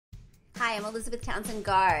Hi, I'm Elizabeth Townsend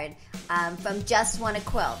Guard from Just Wanna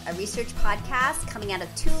Quilt, a research podcast coming out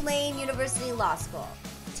of Tulane University Law School.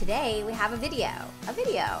 Today we have a video,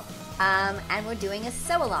 and we're doing a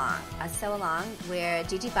sew-along where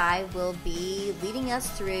Gigi will be leading us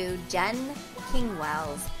through Jen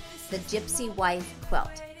Kingwell's The Gypsy Wife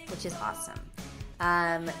Quilt, which is awesome.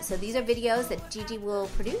 So these are videos that Gigi will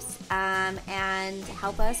produce and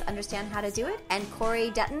help us understand how to do it. And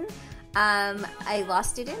Corey Dutton, a law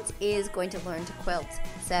student, is going to learn to quilt.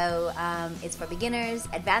 So it's for beginners,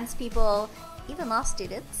 advanced people, even law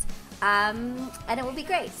students, and it will be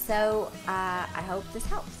great. So I hope this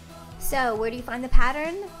helps. So where do you find the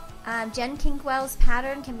pattern? Jen Kingwell's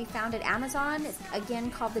pattern can be found at Amazon. It's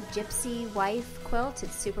again called the Gypsy Wife Quilt.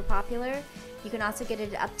 It's super popular. You can also get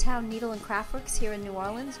it at Uptown Needle and Craftworks here in New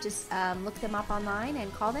Orleans. Just look them up online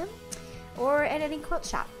and call them, or at any quilt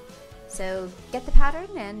shop. So get the pattern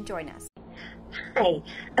and join us. Hi.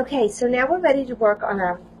 Okay, so now we're ready to work on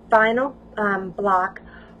our final block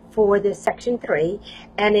for this section 3,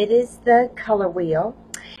 and it is the color wheel.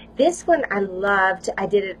 This one I loved. I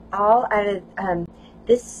did it all out of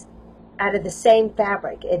the same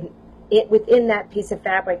fabric. Within that piece of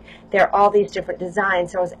fabric, there are all these different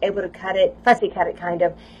designs, so I was able to fussy cut it kind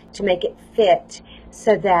of, to make it fit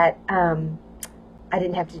so that I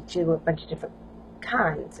didn't have to do a bunch of different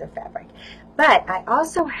kinds of fabric. But I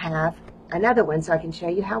also have another one so I can show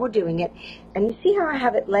you how we're doing it, and you see how I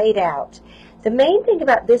have it laid out. The main thing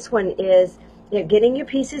about this one is, getting your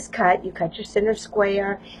pieces cut. You cut your center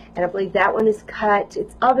square, and I believe that one is cut.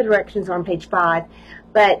 It's all the directions are on page 5,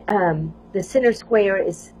 but the center square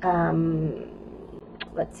is,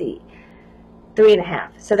 let's see,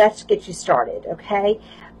 3.5. So that gets you started, okay?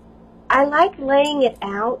 I like laying it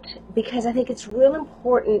out because I think it's real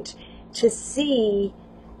important to see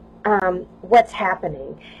what's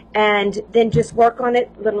happening, and then just work on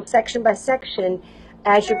it little section by section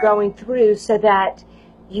as you're going through so that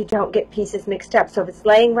you don't get pieces mixed up. So if it's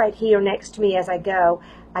laying right here next to me as I go,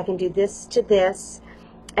 I can do this to this,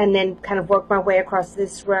 and then kind of work my way across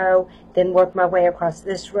this row, then work my way across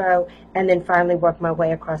this row, and then finally work my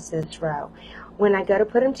way across this row. When I go to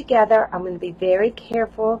put them together, I'm going to be very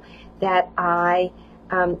careful that I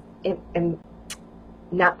am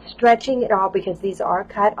not stretching at all, because these are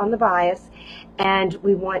cut on the bias, and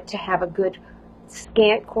we want to have a good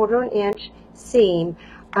scant 1/4 inch seam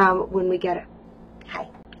when we get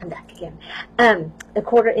I'm back again. A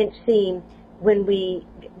 1/4 inch seam when we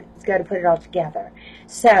go to put it all together.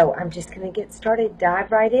 So I'm just going to get started,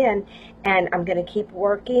 dive right in, and I'm going to keep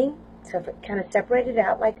working. So if it kind of separated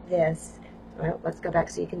out like this, well, let's go back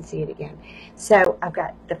so you can see it again. So I've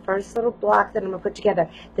got the first little block that I'm going to put together.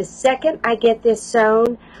 The second I get this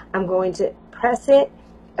sewn, I'm going to press it,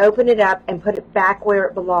 open it up, and put it back where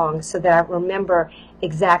it belongs so that I remember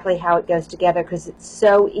exactly how it goes together, because it's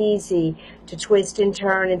so easy to twist and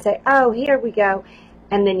turn and say, oh, here we go,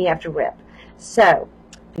 and then you have to rip. So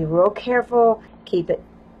be real careful, keep it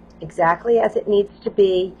exactly as it needs to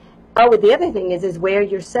be. Oh, the other thing is where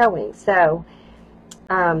you're sewing. So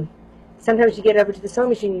sometimes you get over to the sewing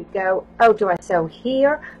machine, you go, oh, do I sew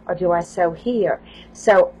here or do I sew here?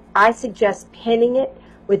 So I suggest pinning it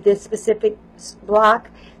with this specific block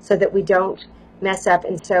so that we don't mess up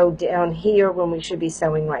and sew down here when we should be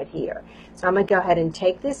sewing right here. So I'm going to go ahead and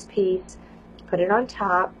take this piece, put it on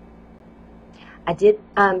top. I did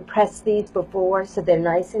press these before so they're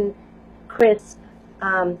nice and crisp.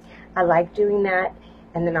 I like doing that,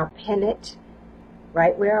 and then I'll pin it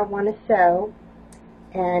right where I want to sew,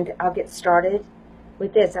 and I'll get started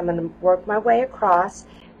with this. I'm going to work my way across,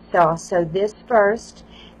 so I'll sew this first,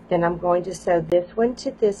 then I'm going to sew this one to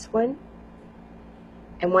this one.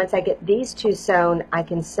 And once I get these two sewn, I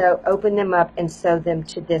can open them up and sew them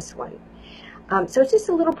to this one. So it's just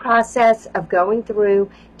a little process of going through,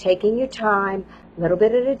 taking your time, a little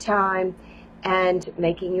bit at a time, and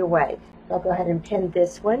making your way. So I'll go ahead and pin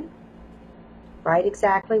this one right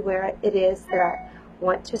exactly where it is that I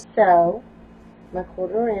want to sew my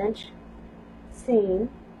 1/4 inch seam.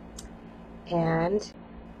 And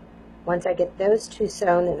once I get those two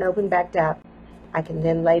sewn and open back up, I can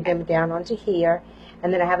then lay them down onto here.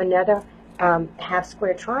 And then I have another half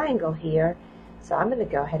square triangle here, so I'm going to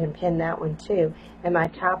go ahead and pin that one too. And my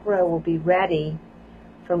top row will be ready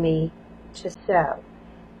for me to sew.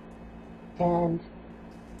 And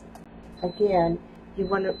again, you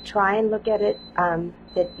want to try and look at it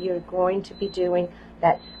that you're going to be doing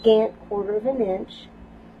that scant 1/4 inch.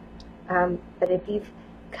 But if you've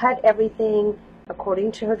cut everything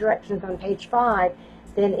according to her directions on page 5,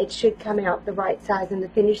 then it should come out the right size and the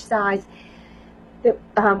finished size.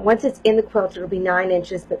 Once it's in the quilt, it'll be 9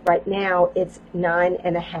 inches, but right now it's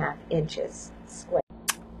 9.5 inches square.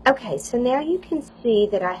 Okay, so now you can see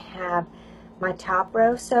that I have my top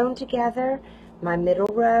row sewn together, my middle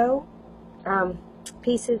row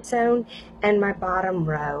pieces sewn, and my bottom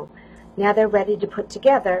row. Now they're ready to put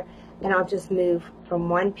together, and I'll just move from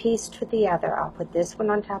one piece to the other. I'll put this one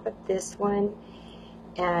on top of this one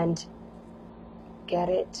and get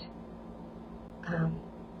it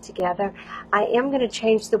together. I am going to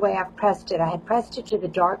change the way I've pressed it. I had pressed it to the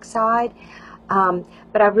dark side,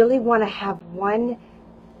 but I really want to have one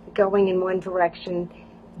going in one direction,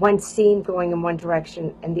 one seam going in one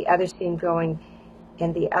direction, and the other seam going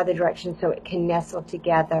in the other direction, so it can nestle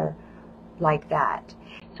together like that.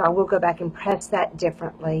 So I will go back and press that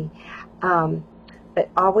differently, but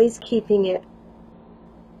always keeping it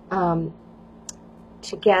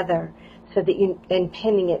together so that you, and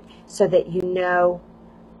pinning it so that you know,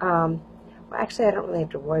 well, actually I don't really have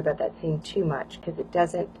to worry about that seam too much because it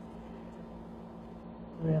doesn't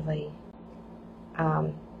really,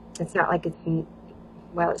 it's not like it's,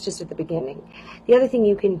 well, it's just at the beginning. The other thing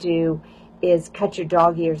you can do is cut your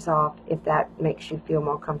dog ears off if that makes you feel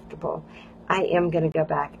more comfortable. I am going to go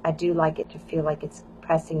back. I do like it to feel like it's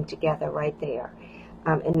pressing together right there,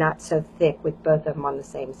 and not so thick with both of them on the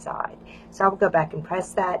same side. So I'll go back and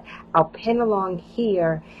press that. I'll pin along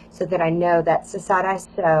here so that I know that's the side I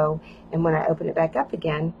sew, and when I open it back up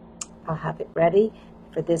again, I'll have it ready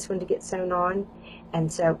for this one to get sewn on,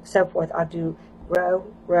 and so forth. I'll do row,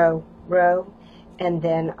 row, row, and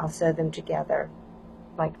then I'll sew them together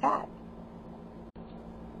like that.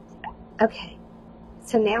 Okay,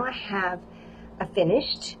 so now I have a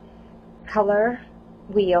finished color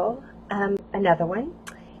wheel, another one,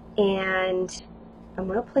 and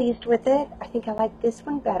I'm real pleased with it. I think I like this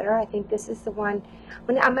one better. I think this is the one,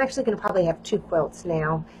 I'm actually going to probably have 2 quilts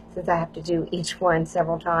now since I have to do each one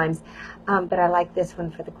several times, but I like this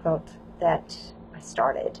one for the quilt that I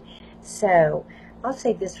started. So I'll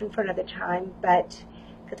save this one for another time, but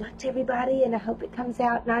good luck to everybody, and I hope it comes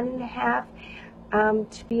out 9.5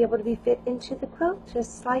 to be able to be fit into the quilt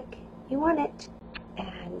just like you want it.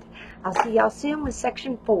 And I'll see y'all soon with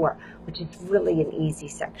section 4, which is really an easy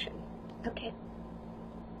section. Okay.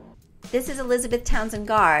 This is Elizabeth Townsend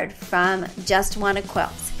Guard from Just Wanna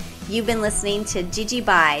Quilt. You've been listening to Gigi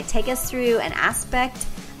By take us through an aspect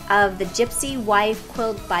of the Gypsy Wife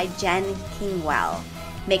quilt by Jen Kingwell.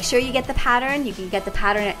 Make sure you get the pattern. You can get the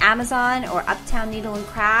pattern at Amazon or Uptown Needle and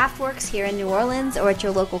Craft Works here in New Orleans or at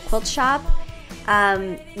your local quilt shop.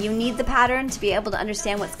 You need the pattern to be able to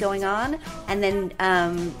understand what's going on, and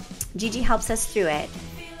then Gigi helps us through it.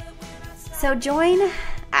 So join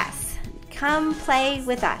us. Come play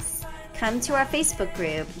with us. Come to our Facebook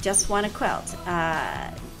group, Just Wanna Quilt.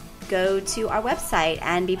 Go to our website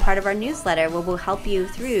and be part of our newsletter where we'll help you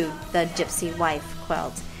through the Gypsy Wife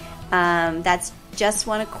quilt. That's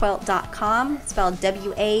justwannaquilt.com, spelled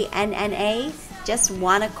W-A-N-N-A, Just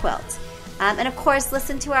Wanna Quilt. And of course,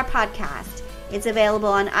 listen to our podcast. It's available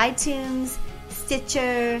on iTunes,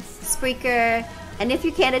 Stitcher, Spreaker, and if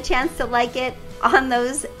you get a chance to like it on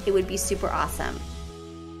those, it would be super awesome.